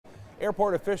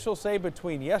Airport officials say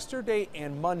between yesterday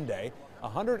and Monday,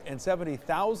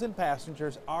 170,000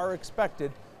 passengers are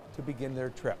expected to begin their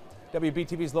trip.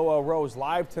 WBTV's Lowell Rose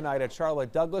live tonight at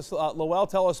Charlotte Douglas. Lowell,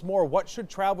 tell us more. What should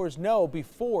travelers know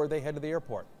before they head to the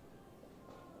airport?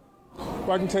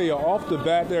 Well, I can tell you off the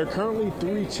bat, there are currently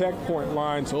 3 checkpoint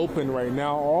lines open right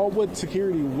now, all with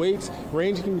security waits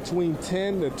ranging between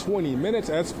 10 to 20 minutes.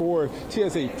 As for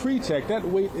TSA pre-check, that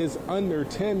wait is under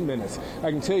 10 minutes.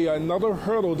 I can tell you another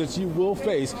hurdle that you will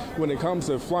face when it comes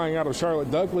to flying out of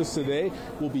Charlotte Douglas today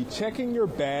will be checking your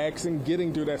bags and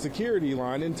getting through that security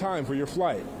line in time for your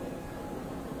flight.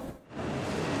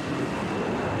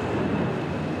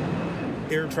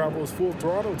 Air travel is full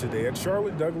throttle today at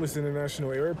Charlotte Douglas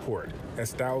International Airport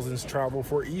as thousands travel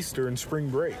for Easter and spring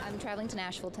break. I'm traveling to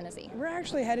Nashville, Tennessee. We're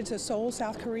actually headed to Seoul,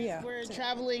 South Korea. We're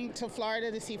traveling to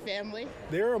Florida to see family.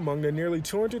 They're among the nearly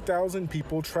 200,000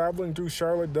 people traveling through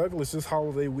Charlotte Douglas this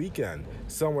holiday weekend.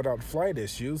 Some without flight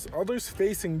issues, others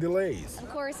facing delays. Of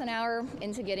course, an hour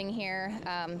into getting here,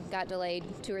 got delayed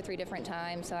 2 or 3 different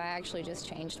times, so I actually just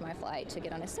changed my flight to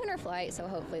get on a sooner flight, so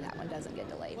hopefully that one doesn't get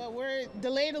delayed. Well, we're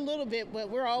delayed a little bit, but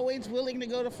we're always willing to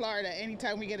go to Florida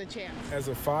anytime we get a chance. As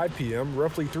of 5 p.m.,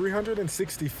 roughly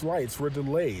 360 flights were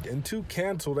delayed and 2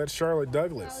 canceled at Charlotte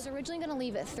Douglas. I was originally going to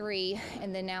leave at 3,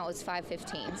 and then now it's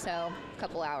 5:15, so a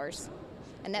couple hours.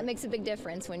 And that makes a big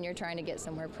difference when you're trying to get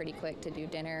somewhere pretty quick to do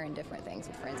dinner and different things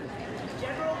with friends and family.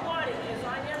 General boarding is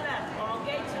on your left. All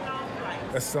gates and all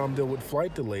flights. As some deal with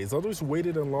flight delays, others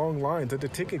waited in long lines at the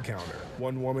ticket counter.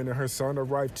 One woman and her son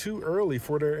arrived too early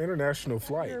for their international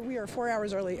flight. We are 4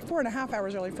 hours early, 4.5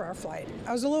 hours early for our flight.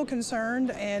 I was a little concerned,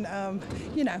 and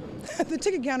you know, the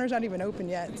ticket counter's not even open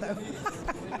yet, so.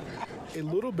 A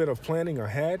little bit of planning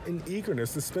ahead and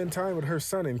eagerness to spend time with her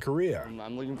son in Korea.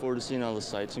 I'm looking forward to seeing all the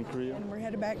sights in Korea. And we're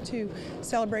headed back to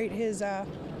celebrate his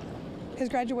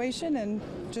graduation and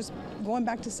just going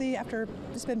back to see after,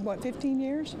 it's been what, 15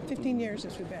 years? 15 years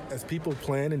since we've been. As people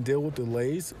plan and deal with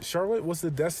delays, Charlotte was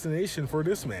the destination for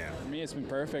this man. For me, it's been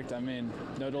perfect. I mean,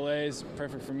 no delays,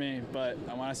 perfect for me. But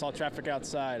when I saw traffic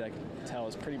outside, I could tell it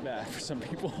was pretty bad for some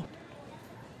people.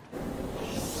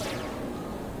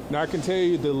 Now, I can tell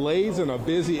you delays in a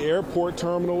busy airport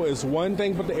terminal is one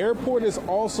thing, but the airport is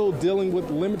also dealing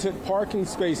with limited parking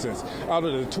spaces. Out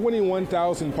of the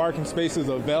 21,000 parking spaces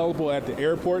available at the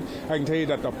airport, I can tell you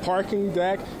that the parking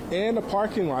deck and the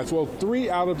parking lots, well, 3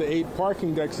 out of the 8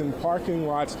 parking decks and parking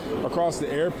lots across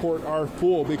the airport are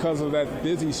full because of that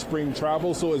busy spring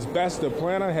travel. So it's best to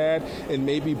plan ahead and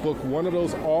maybe book one of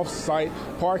those off-site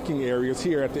parking areas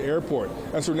here at the airport.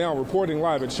 As for now, reporting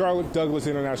live at Charlotte Douglas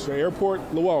International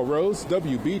Airport, Lowell Rose,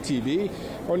 WBTV,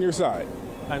 on your side.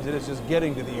 Sometimes it is just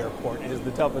getting to the airport is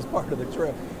the toughest part of the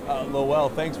trip. Lowell,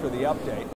 thanks for the update.